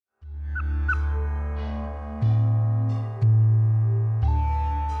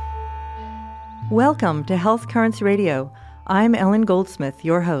Welcome to Health Currents Radio. I'm Ellen Goldsmith,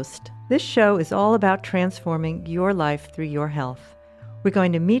 your host. This show is all about transforming your life through your health. We're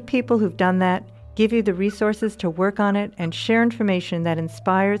going to meet people who've done that, give you the resources to work on it, and share information that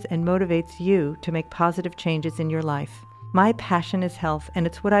inspires and motivates you to make positive changes in your life. My passion is health, and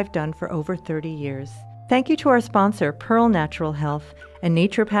it's what I've done for over 30 years. Thank you to our sponsor, Pearl Natural Health, a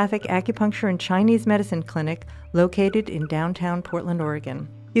naturopathic acupuncture and Chinese medicine clinic located in downtown Portland, Oregon.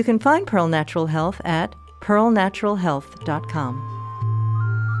 You can find Pearl Natural Health at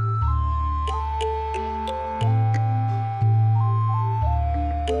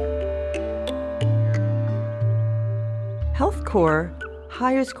Health Corps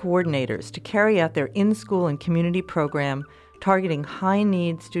hires coordinators to carry out their in-school and community program targeting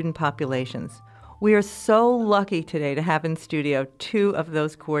high-need student populations. We are so lucky today to have in studio two of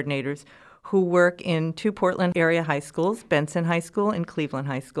those coordinators who work in two Portland area high schools, Benson High School and Cleveland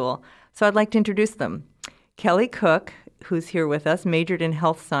High School. So I'd like to introduce them. Kelly Cook, who's here with us, majored in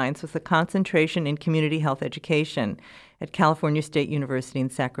health science with a concentration in community health education at California State University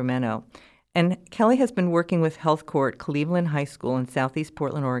in Sacramento. And Kelly has been working with Health Corps at Cleveland High School in Southeast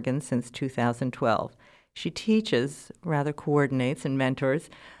Portland, Oregon since 2012. She teaches, coordinates and mentors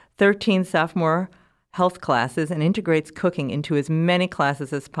 13 sophomore health classes and integrates cooking into as many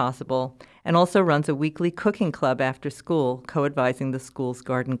classes as possible, and also runs a weekly cooking club after school, co-advising the school's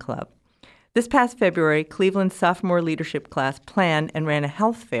garden club. This past February, Cleveland's sophomore leadership class planned and ran a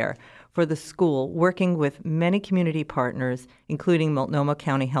health fair for the school, working with many community partners, including Multnomah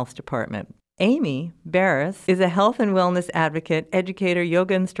County Health Department. Amy Barris is a health and wellness advocate, educator,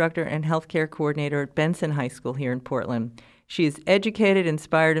 yoga instructor, and healthcare coordinator at Benson High School here in Portland. She has educated,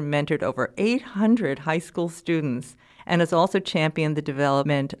 inspired, and mentored over 800 high school students and has also championed the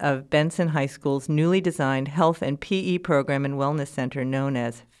development of Benson High School's newly designed health and PE program and wellness center known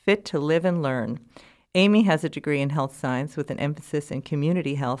as Fit to Live and Learn. Amy has a degree in health science with an emphasis in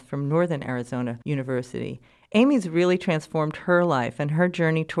community health from Northern Arizona University. Amy's really transformed her life, and her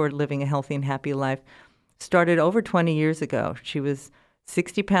journey toward living a healthy and happy life started over 20 years ago. She was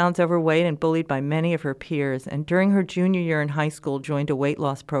 60 pounds overweight and bullied by many of her peers, and during her junior year in high school joined a weight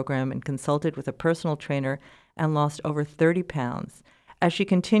loss program and consulted with a personal trainer and lost over 30 pounds. As she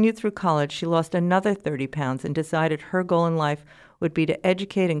continued through college, she lost another 30 pounds and decided her goal in life would be to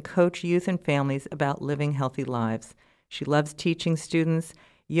educate and coach youth and families about living healthy lives. She loves teaching students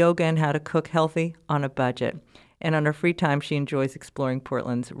yoga and how to cook healthy on a budget. And on her free time, she enjoys exploring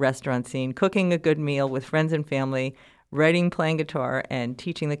Portland's restaurant scene, cooking a good meal with friends and family, writing, playing guitar, and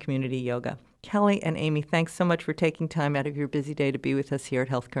teaching the community yoga. Kelly and Amy, thanks so much for taking time out of your busy day to be with us here at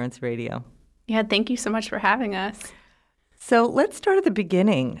Health Currents Radio. Yeah, thank you so much for having us. So let's start at the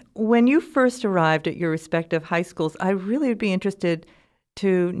beginning. When you first arrived at your respective high schools, I really would be interested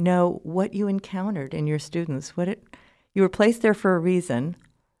to know what you encountered in your students. You were placed there for a reason,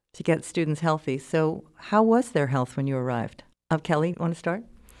 to get students healthy. So how was their health when you arrived? Kelly, you want to start?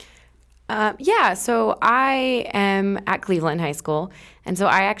 So I am at Cleveland High School, and so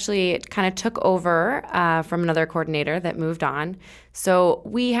I actually kind of took over from another coordinator that moved on. So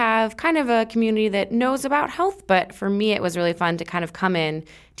we have kind of a community that knows about health, but for me it was really fun to kind of come in,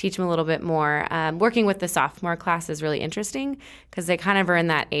 teach them a little bit more. Working with the sophomore class is really interesting because they kind of are in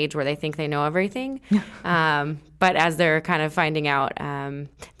that age where they think they know everything, but as they're kind of finding out,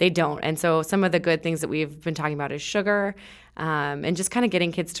 they don't. And so some of the good things that we've been talking about is sugar, and just kind of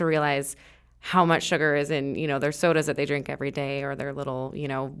getting kids to realize how much sugar is in, their sodas that they drink every day or their little,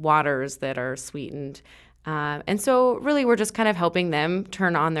 waters that are sweetened. And so really we're just kind of helping them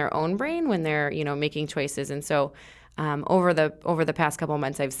turn on their own brain when they're, making choices. And so over the past couple of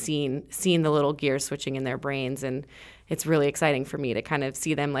months, I've seen the little gears switching in their brains, and it's really exciting for me to kind of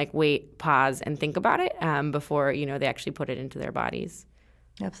see them wait, pause, and think about it before, they actually put it into their bodies.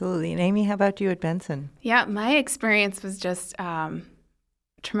 Absolutely. And Amy, how about you at Benson? Yeah, my experience was just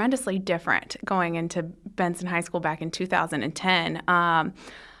tremendously different going into Benson High School back in 2010.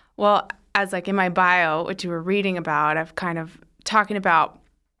 Well, as in my bio, which you were reading about, I've kind of talking about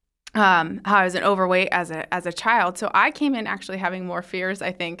how I was an overweight as a child. So I came in actually having more fears,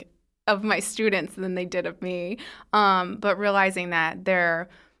 I think, of my students than they did of me. But realizing that they're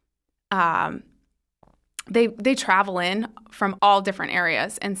they travel in from all different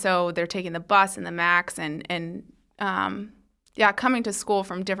areas, and so they're taking the bus and the MAX and coming to school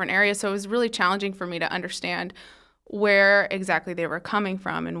from different areas. So it was really challenging for me to understand where exactly they were coming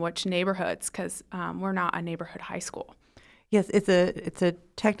from and which neighborhoods, because we're not a neighborhood high school. Yes, it's a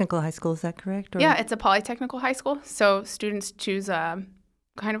technical high school. Is that correct? Yeah, it's a polytechnical high school. So students choose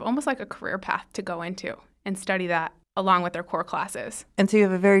kind of almost like a career path to go into and study that along with their core classes. And so you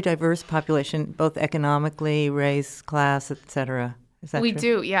have a very diverse population, both economically, race, class, et cetera. Is that We true?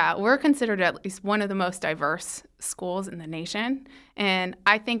 do, yeah. We're considered at least one of the most diverse schools in the nation. And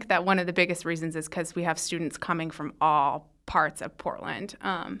I think that one of the biggest reasons is because we have students coming from all parts of Portland.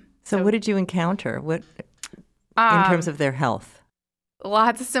 So what did you encounter? What in terms of their health?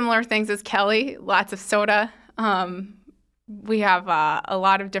 Lots of similar things as Kelly, lots of soda. We have a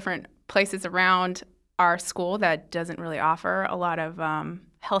lot of different places around our school that doesn't really offer a lot of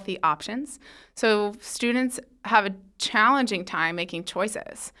healthy options. So students have a challenging time making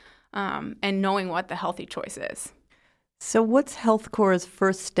choices and knowing what the healthy choice is. So what's Health Corps'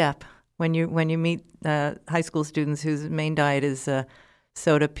 first step when you meet high school students whose main diet is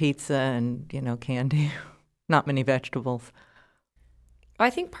soda, pizza, and candy, not many vegetables? I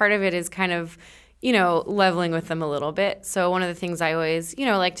think part of it is kind of, leveling with them a little bit. So one of the things I always,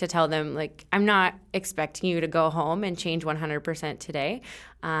 like to tell them, like, I'm not expecting you to go home and change 100% today,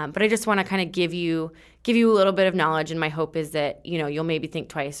 but I just want to kind of give you a little bit of knowledge. And my hope is that, you'll maybe think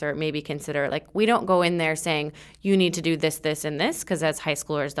twice or maybe consider, like, we don't go in there saying you need to do this, this, and this, because as high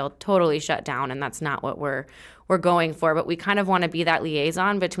schoolers, they'll totally shut down, and that's not what we're going for. But we kind of want to be that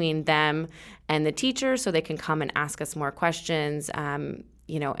liaison between them and the teacher so they can come and ask us more questions,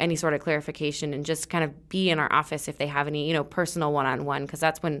 any sort of clarification, and just kind of be in our office if they have any, personal one-on-one, because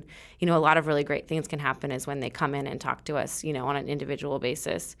that's when, a lot of really great things can happen is when they come in and talk to us, on an individual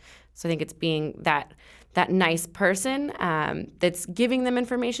basis. So I think it's being that nice person that's giving them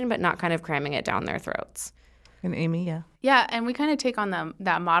information but not kind of cramming it down their throats. And Amy, yeah. Yeah, and we kind of take on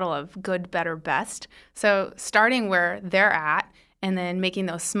that model of good, better, best. So starting where they're at and then making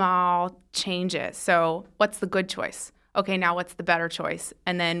those small changes. So what's the good choice? Okay, now what's the better choice?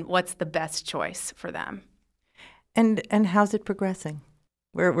 And then what's the best choice for them? And how's it progressing?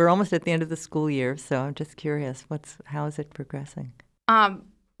 We're almost at the end of the school year, so I'm just curious, how is it progressing?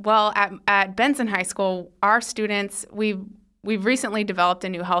 Well, at Benson High School, our students, we've recently developed a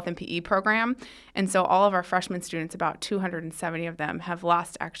new health and PE program, and so all of our freshman students, about 270 of them, have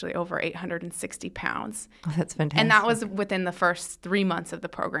lost actually over 860 pounds. Oh, that's fantastic. And that was within the first 3 months of the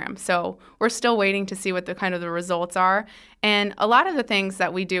program. So we're still waiting to see what the results are. And a lot of the things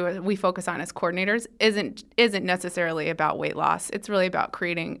that we focus on as coordinators isn't necessarily about weight loss. It's really about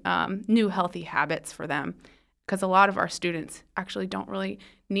creating new healthy habits for them. Because a lot of our students actually don't really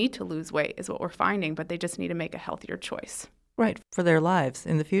need to lose weight, is what we're finding, but they just need to make a healthier choice. Right, for their lives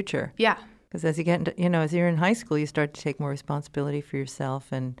in the future. Yeah. Because as you get into, as you're in high school, you start to take more responsibility for yourself,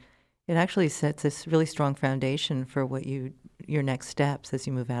 and it actually sets this really strong foundation for your next steps as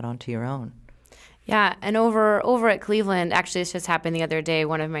you move out onto your own. Yeah, and over at Cleveland, actually this just happened the other day,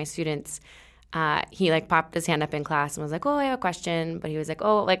 one of my students, he popped his hand up in class and was like, oh, I have a question. But he was like,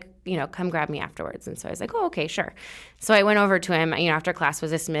 oh, come grab me afterwards. And so I was like, oh, okay, sure. So I went over to him, after class was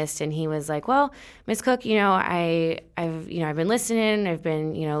dismissed, and he was like, well, Miss Cook, I've been listening. I've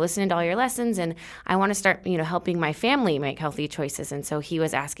been, listening to all your lessons, and I want to start, helping my family make healthy choices. And so he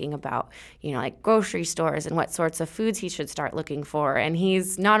was asking about, grocery stores and what sorts of foods he should start looking for. And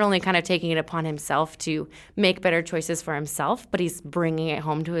he's not only kind of taking it upon himself to make better choices for himself, but he's bringing it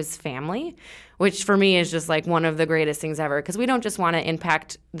home to his family, which for me is just one of the greatest things ever, because we don't just want to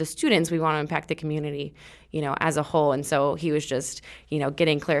impact the students, we want to impact the community, as a whole. And so he was just,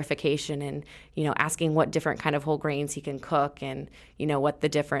 getting clarification and, asking what different kind of whole grains he can cook, and, what the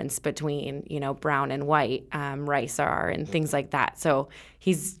difference between, brown and white rice are, and things like that. So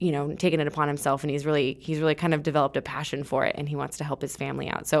he's, taken it upon himself, and he's really kind of developed a passion for it, and he wants to help his family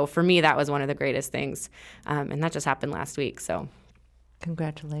out. So for me, that was one of the greatest things. And that just happened last week. So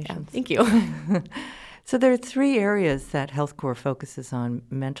congratulations. Yeah, thank you. So there are 3 areas that Health Corps focuses on: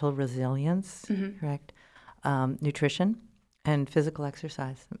 mental resilience, correct, nutrition, and physical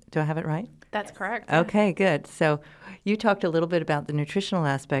exercise. Do I have it right? That's correct. Okay, good. So you talked a little bit about the nutritional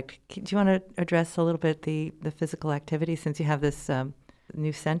aspect. Do you want to address a little bit the physical activity, since you have this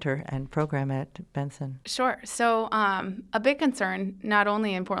new center and program at Benson? Sure. So a big concern, not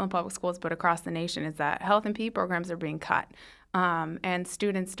only in Portland Public Schools but across the nation, is that health and PE programs are being cut. And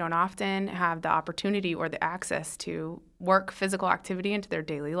students don't often have the opportunity or the access to work physical activity into their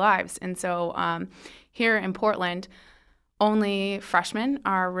daily lives. And so here in Portland, only freshmen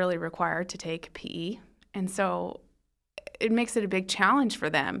are really required to take PE. And so it makes it a big challenge for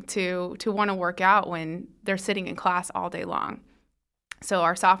them to want to work out when they're sitting in class all day long. So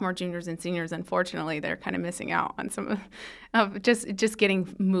our sophomore, juniors, and seniors, unfortunately, they're kind of missing out on some of just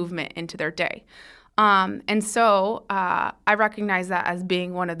getting movement into their day. And so I recognize that as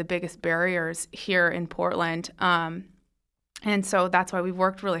being one of the biggest barriers here in Portland. And so that's why we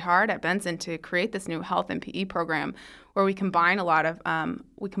worked really hard at Benson to create this new health and PE program where we combine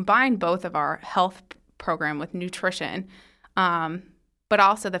both of our health program with nutrition, but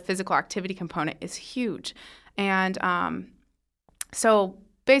also the physical activity component is huge. And so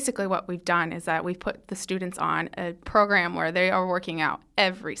basically what we've done is that we've put the students on a program where they are working out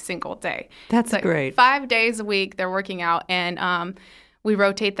every single day. That's great. 5 days a week they're working out, and we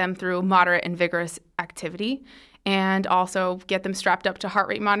rotate them through moderate and vigorous activity and also get them strapped up to heart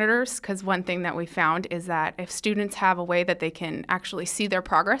rate monitors, because one thing that we found is that if students have a way that they can actually see their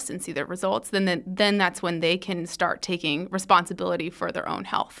progress and see their results, then that's when they can start taking responsibility for their own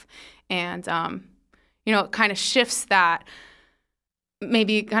health. And, it kind of shifts that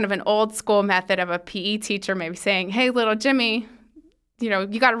maybe kind of an old school method of a PE teacher maybe saying, hey, little Jimmy,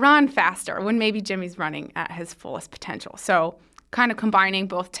 you got to run faster, when maybe Jimmy's running at his fullest potential. So kind of combining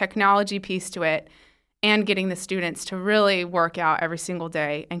both technology piece to it and getting the students to really work out every single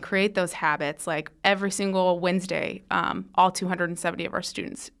day and create those habits. Like every single Wednesday, all 270 of our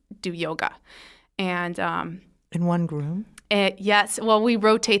students do yoga. And in one room? Yes. Well, we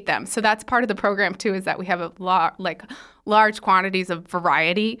rotate them. So that's part of the program, too, is that we have large quantities of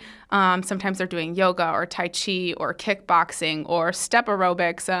variety. Sometimes they're doing yoga or Tai Chi or kickboxing or step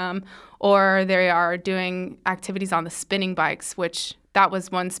aerobics, or they are doing activities on the spinning bikes, which that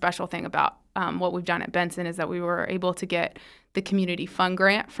was one special thing about what we've done at Benson is that we were able to get the Community Fund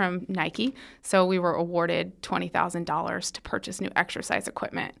Grant from Nike. So we were awarded $20,000 to purchase new exercise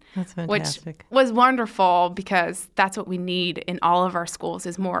equipment. That's fantastic. Which was wonderful because that's what we need in all of our schools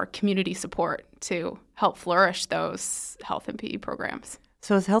is more community support to help flourish those health and PE programs.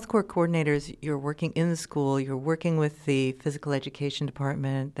 So as health corps coordinators, you're working in the school, you're working with the physical education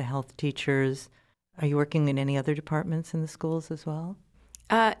department, the health teachers. Are you working in any other departments in the schools as well?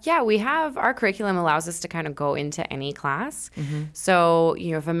 Yeah, we have our curriculum allows us to kind of go into any class. Mm-hmm. So,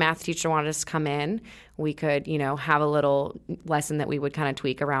 if a math teacher wanted us to come in, we could, have a little lesson that we would kind of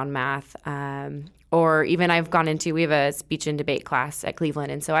tweak around math. Or even we have a speech and debate class at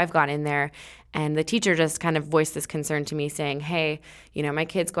Cleveland. And so I've gone in there and the teacher just kind of voiced this concern to me saying, hey, my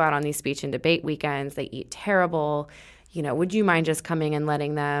kids go out on these speech and debate weekends. They eat terrible. Would you mind just coming and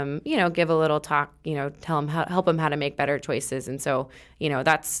letting them, give a little talk, tell them help them how to make better choices. And so,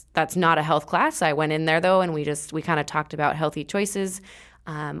 that's not a health class. I went in there though, and we kind of talked about healthy choices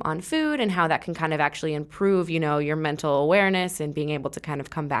on food and how that can kind of actually improve, your mental awareness and being able to kind of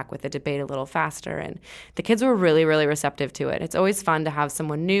come back with the debate a little faster. And the kids were really, really receptive to it. It's always fun to have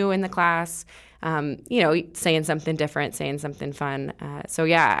someone new in the class. Saying something different, saying something fun. So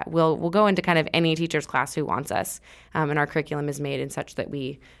yeah, we'll go into kind of any teacher's class who wants us, and our curriculum is made in such that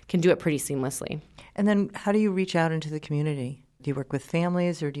we can do it pretty seamlessly. And then how do you reach out into the community? Do you work with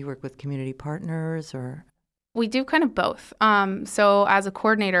families or do you work with community partners or? We do kind of both. So as a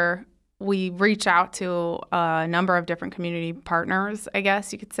coordinator, we reach out to a number of different community partners, I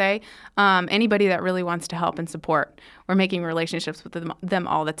guess you could say. Anybody that really wants to help and support. We're making relationships with them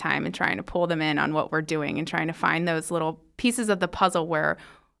all the time and trying to pull them in on what we're doing and trying to find those little pieces of the puzzle where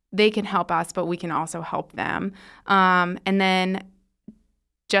they can help us, but we can also help them. And then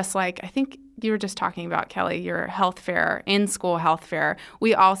just like I think you were just talking about, Kelly, your health fair, in-school health fair,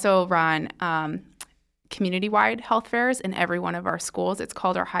 we also run community-wide health fairs in every one of our schools. It's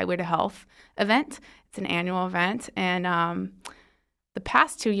called our Highway to Health event. It's an annual event. And the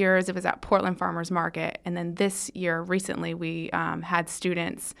past 2 years, it was at Portland Farmers Market. And then this year, recently, we had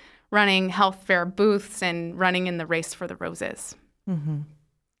students running health fair booths and running in the Race for the Roses. Mm-hmm.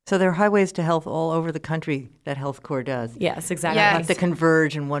 So there are highways to health all over the country that Health Corps does. Yes, exactly. Yes. Have to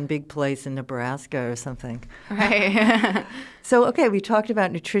converge in one big place in Nebraska or something. Right. So, okay, we talked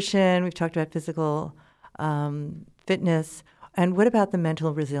about nutrition. We've talked about physical fitness. And what about the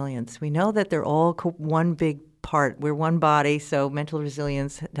mental resilience? We know that they're all one big part. We're one body, so mental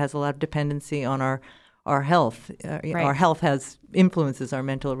resilience has a lot of dependency on our health. Right. Our health influences our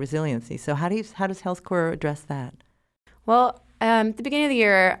mental resiliency. So how does Health Corps address that? Well, at the beginning of the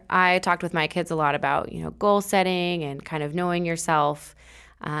year, I talked with my kids a lot about, goal setting and kind of knowing yourself.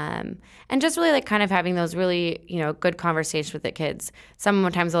 And just really kind of having those really, good conversations with the kids.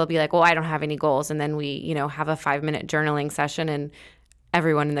 Sometimes they'll be like, well, I don't have any goals. And then we, have a 5-minute journaling session and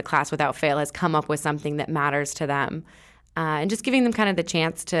everyone in the class without fail has come up with something that matters to them. And just giving them kind of the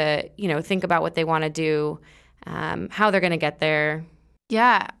chance to, think about what they want to do, how they're going to get there.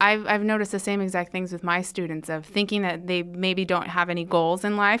 Yeah, I've noticed the same exact things with my students of thinking that they maybe don't have any goals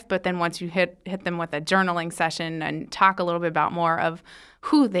in life, but then once you hit them with a journaling session and talk a little bit about more of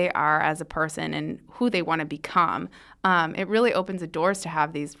who they are as a person and who they want to become, it really opens the doors to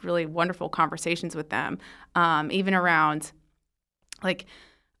have these really wonderful conversations with them, even around like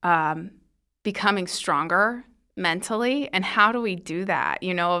becoming stronger mentally. And how do we do that?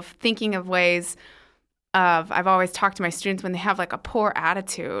 Of thinking of ways of, I've always talked to my students when they have like a poor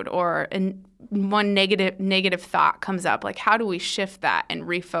attitude or one negative thought comes up, like how do we shift that and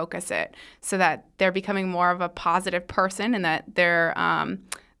refocus it so that they're becoming more of a positive person and that their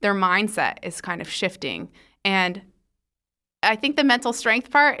mindset is kind of shifting. And I think the mental strength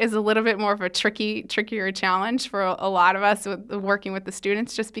part is a little bit more of a trickier challenge for a lot of us with working with the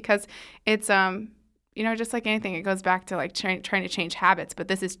students, just because it's just like anything, it goes back to like trying to change habits, but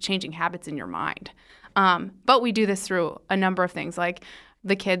this is changing habits in your mind. But we do this through a number of things, like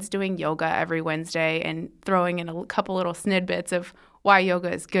the kids doing yoga every Wednesday and throwing in a couple little snidbits of why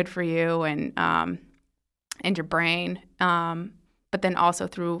yoga is good for you and your brain. But then also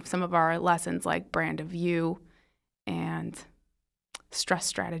through some of our lessons like brand of you and stress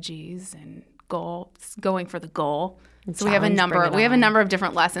strategies and going for the goal. And so we have a number of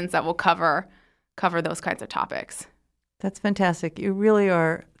different lessons that will cover those kinds of topics. That's fantastic. You really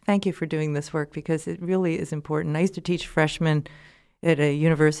are. Thank you for doing this work, because it really is important. I used to teach freshmen at a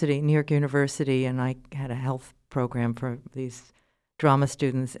university, New York University, and I had a health program for these drama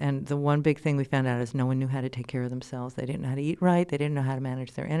students. And the one big thing we found out is no one knew how to take care of themselves. They didn't know how to eat right. They didn't know how to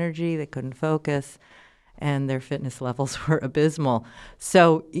manage their energy. They couldn't focus. And their fitness levels were abysmal.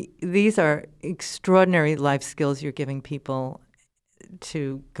 So these are extraordinary life skills you're giving people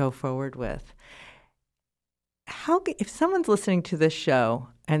to go forward with. If someone's listening to this show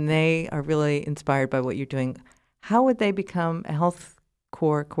and they are really inspired by what you're doing, how would they become a Health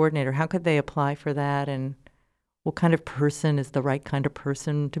Corps coordinator? How could they apply for that? And what kind of person is the right kind of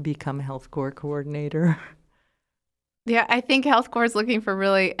person to become a Health Corps coordinator? Yeah, I think Health Corps is looking for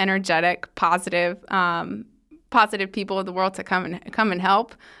really energetic, positive people in the world to come and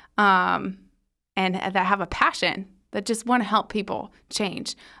help, and that have a passion, that just want to help people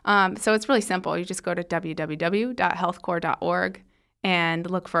change. So it's really simple. You just go to www.healthcorps.org and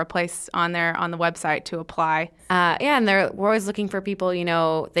look for a place on there on the website to apply. And we're always looking for people,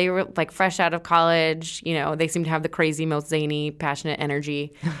 they were like fresh out of college, they seem to have the crazy, most zany, passionate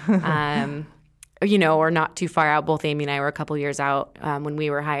energy. Or not too far out. Both Amy and I were a couple years out when we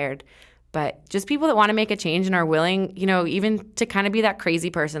were hired. But just people that want to make a change and are willing, even to kind of be that crazy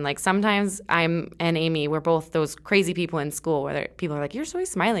person. Like sometimes I'm and Amy, we're both those crazy people in school where people are like, you're always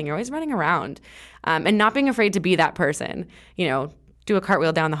smiling, you're always running around. And not being afraid to be that person, do a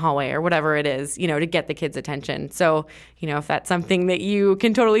cartwheel down the hallway or whatever it is, to get the kids' attention. So, if that's something that you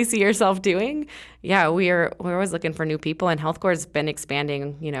can totally see yourself doing, yeah, we're always looking for new people. And Health Corps has been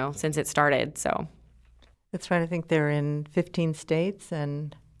expanding, since it started. So that's right. I think they're in 15 states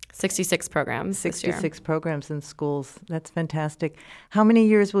and 66 programs. 66 programs in schools. That's fantastic. How many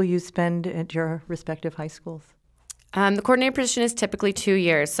years will you spend at your respective high schools? The coordinator position is typically 2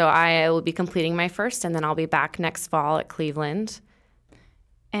 years. So I will be completing my first, and then I'll be back next fall at Cleveland.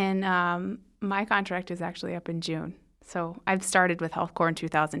 And my contract is actually up in June. So I've started with Health Corps in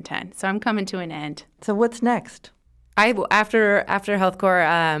 2010. So I'm coming to an end. So what's next? After Health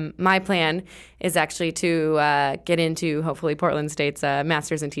Corps, my plan is actually to get into, hopefully, Portland State's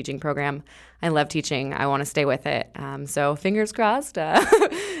Master's in Teaching program. I love teaching. I want to stay with it. So fingers crossed,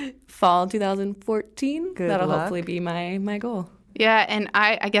 fall 2014. That'll hopefully be my goal. Yeah, and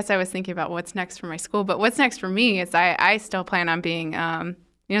I guess I was thinking about what's next for my school. But what's next for me is I still plan on being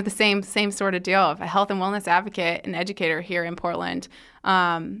the same sort of deal of a health and wellness advocate and educator here in Portland.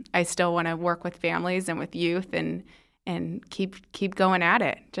 I still want to work with families and with youth and keep going at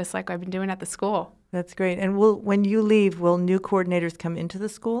it, just like I've been doing at the school. That's great. And when you leave, will new coordinators come into the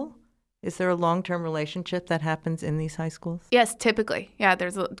school? Is there a long-term relationship that happens in these high schools? Yes, typically. Yeah,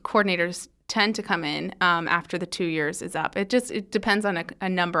 coordinators tend to come in after the 2 years is up. It depends on a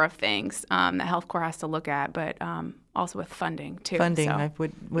number of things that Health Corps has to look at, but also with funding too. Funding, so. I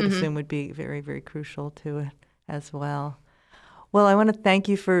would assume, would be very, very crucial to it as well. Well, I want to thank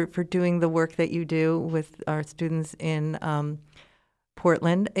you for doing the work that you do with our students in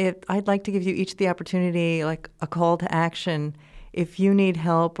Portland. I'd like to give you each the opportunity, like a call to action. If you need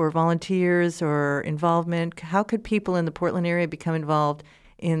help or volunteers or involvement, how could people in the Portland area become involved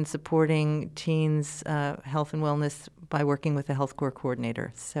in supporting teens' health and wellness by working with a Health Corps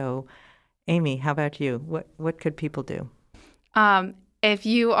coordinator? So, Amy, how about you? What could people do? If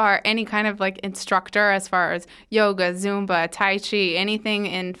you are any kind of like instructor as far as yoga, Zumba, Tai Chi, anything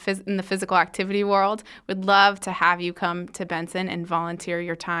in the physical activity world, we'd love to have you come to Benson and volunteer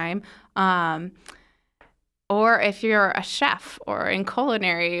your time. Or if you're a chef or in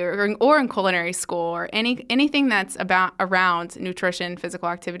culinary or in culinary school or anything that's around nutrition, physical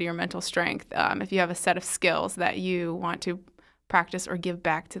activity, or mental strength, if you have a set of skills that you want to practice or give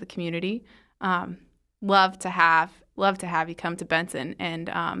back to the community. Love to have you come to Benson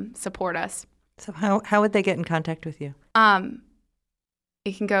and support us. So how would they get in contact with you?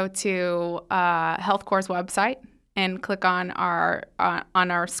 You can go to Health Corps' website and click on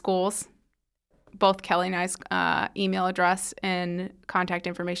our schools. Both Kelly and I's email address and contact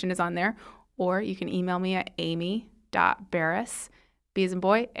information is on there. Or you can email me at amy.barras, B as in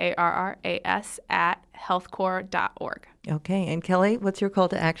boy, ARRAS, @healthcorps.org. Okay. And Kelly, what's your call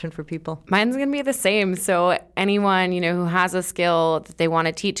to action for people? Mine's going to be the same. So anyone, who has a skill that they want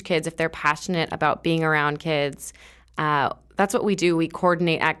to teach kids, if they're passionate about being around kids, that's what we do. We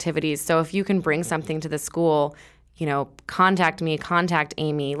coordinate activities. So if you can bring something to the school, contact me, contact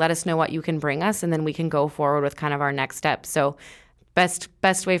Amy, let us know what you can bring us, and then we can go forward with kind of our next steps. So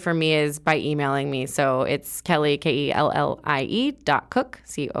best way for me is by emailing me. So it's Kelly, KELLIE.cook,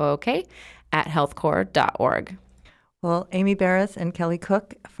 COOK, @healthcorps.org. Well, Amy Barras and Kelly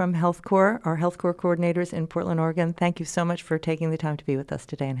Cook from Health Corps, our Health Corps coordinators in Portland, Oregon, thank you so much for taking the time to be with us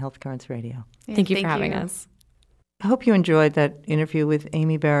today on Health Currents Radio. Yeah, thank you for having us. I hope you enjoyed that interview with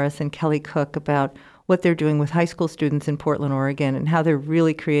Amy Barras and Kelly Cook about what they're doing with high school students in Portland, Oregon, and how they're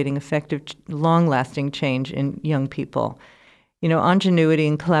really creating effective, long-lasting change in young people. Ingenuity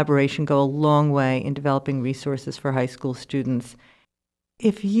and collaboration go a long way in developing resources for high school students.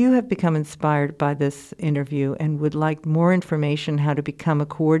 If you have become inspired by this interview and would like more information how to become a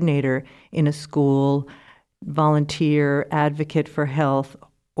coordinator in a school, volunteer, advocate for health,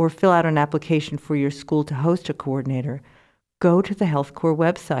 or fill out an application for your school to host a coordinator, go to the Health Corps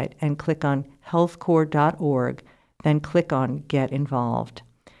website and click on healthcorps.org, then click on Get Involved.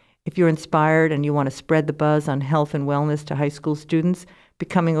 If you're inspired and you want to spread the buzz on health and wellness to high school students,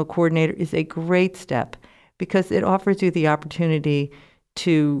 becoming a coordinator is a great step because it offers you the opportunity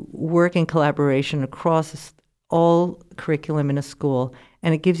to work in collaboration across all curriculum in a school,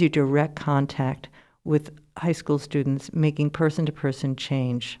 and it gives you direct contact with high school students, making person-to-person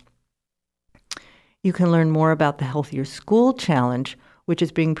change. You can learn more about the Healthier School Challenge, which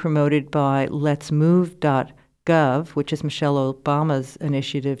is being promoted by letsmove.gov, which is Michelle Obama's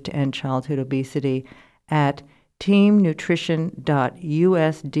initiative to end childhood obesity, at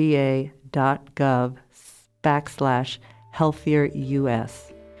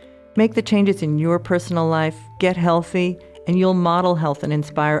teamnutrition.usda.gov/healthierus. Make the changes in your personal life, get healthy, and you'll model health and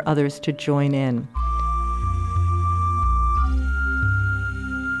inspire others to join in.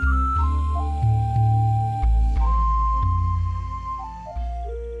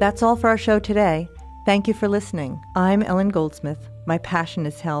 That's all for our show today. Thank you for listening. I'm Ellen Goldsmith. My passion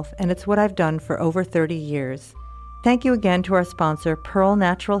is health, and it's what I've done for over 30 years. Thank you again to our sponsor, Pearl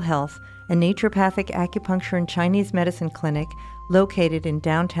Natural Health, a naturopathic acupuncture and Chinese medicine clinic located in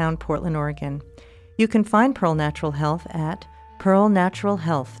downtown Portland, Oregon. You can find Pearl Natural Health at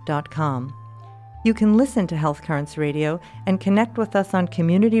pearlnaturalhealth.com. You can listen to Health Currents Radio and connect with us on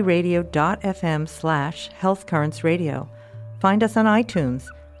communityradio.fm/healthcurrentsradio. Find us on iTunes,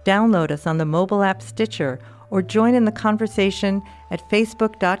 download us on the mobile app Stitcher, or join in the conversation at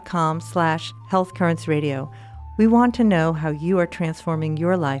facebook.com/healthcurrentsradio. We want to know how you are transforming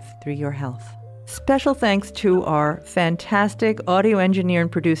your life through your health. Special thanks to our fantastic audio engineer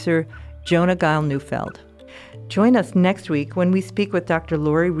and producer, Jonah Geil-Neufeld. Join us next week when we speak with Dr.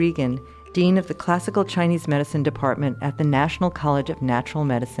 Lori Regan, Dean of the Classical Chinese Medicine Department at the National College of Natural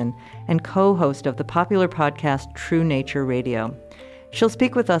Medicine and co-host of the popular podcast True Nature Radio. She'll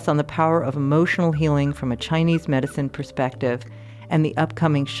speak with us on the power of emotional healing from a Chinese medicine perspective and the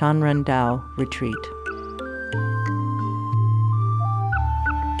upcoming Shanren Dao retreat.